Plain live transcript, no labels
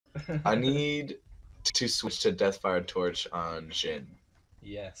I need to switch to Deathfire Torch on Jhin.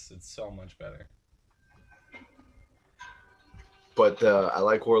 Yes, it's so much better. But I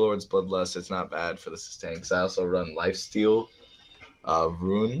like Warlord's Bloodlust. It's not bad for the sustain because I also run Lifesteal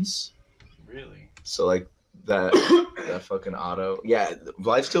runes. Really? So like that that fucking auto. Yeah,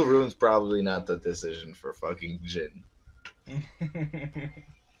 Lifesteal runes probably not the decision for fucking Jhin.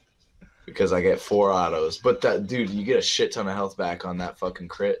 Because I get 4 autos. But that dude, you get a shit ton of health back on that fucking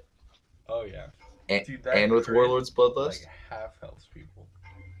crit. Oh yeah. And, Dude, that and with crit, Warlord's Bloodlust. like half helps people.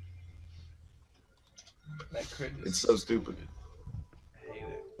 That crit is It's so stupid. I hate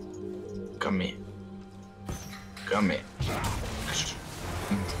it. Come here. Come here.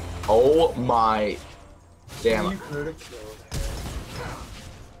 Oh my damn.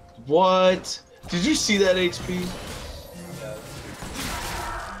 What? Did you see that HP? Yeah.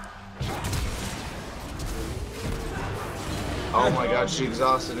 Oh my god, she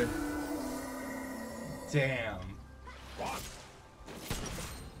exhausted him. Damn.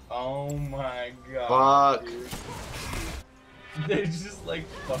 Oh my god. Fuck. Dude. They're just like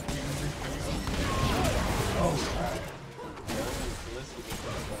fucking oh god.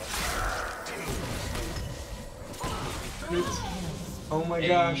 Oh my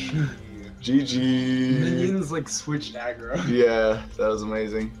gosh. GG. Minions like switched aggro. Yeah, that was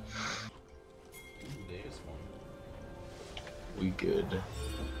amazing. We good.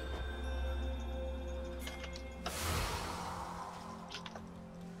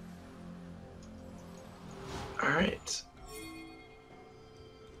 Alright.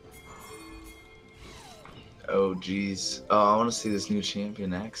 Oh jeez. Oh, I want to see this new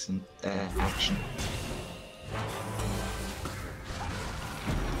champion action.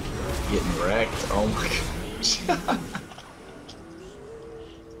 Getting wrecked. Oh my gosh.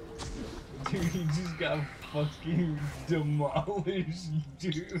 Dude, he just got fucking demolished,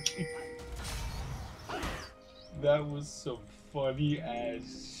 dude. That was some funny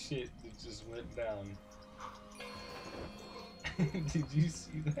ass shit that just went down. Did you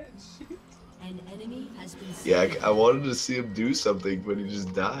see that shit? An enemy has been Yeah, slain. I wanted to see him do something, but he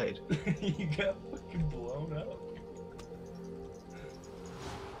just died. He got fucking blown up.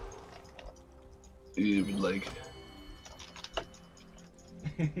 He didn't even like.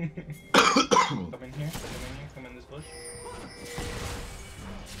 Come in here, come in this bush.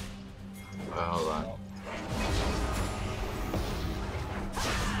 Hold on. Oh.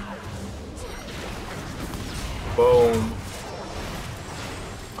 Boom.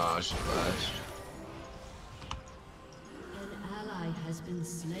 Oh, she flashed. An ally has been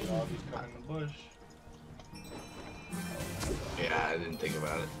slain. Oh, he's coming in the bush. Yeah, I didn't think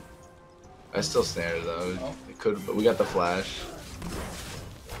about it. I still snared though. Oh. It could, but we got the flash.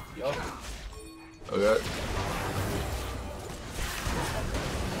 Yup. Okay.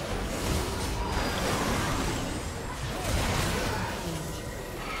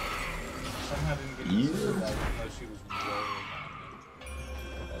 Somehow didn't get Yeah. to see that even though she was rolling on me.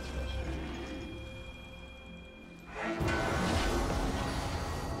 That's frustrating.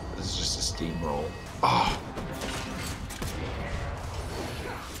 This is just a steamroll. Oh.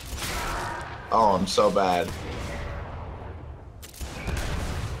 Oh, I'm so bad.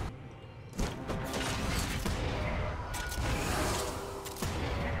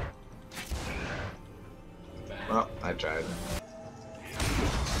 Well, I tried.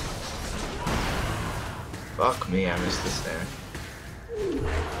 Fuck me, I missed the snare.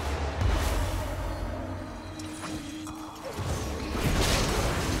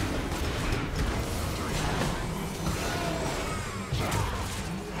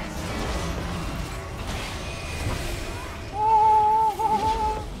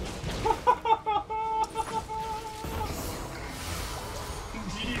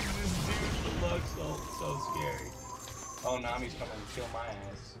 Jesus, dude, the luck's so scary. Oh, Nami's coming to kill my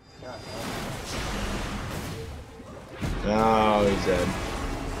ass. No, he's dead.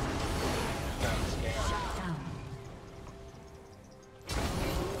 Down.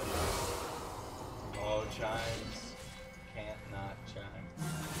 Oh, chimes. Can't not chime.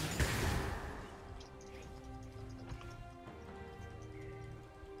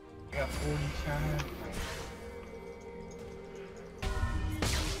 I got 40 chimes.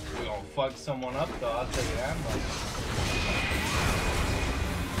 We gonna fuck someone up though, I'll tell you that much.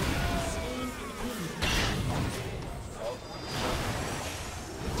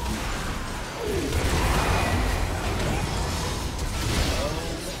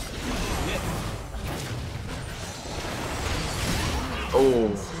 Oh.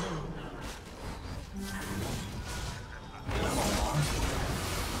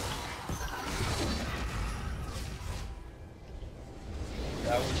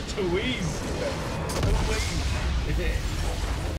 That was Too easy.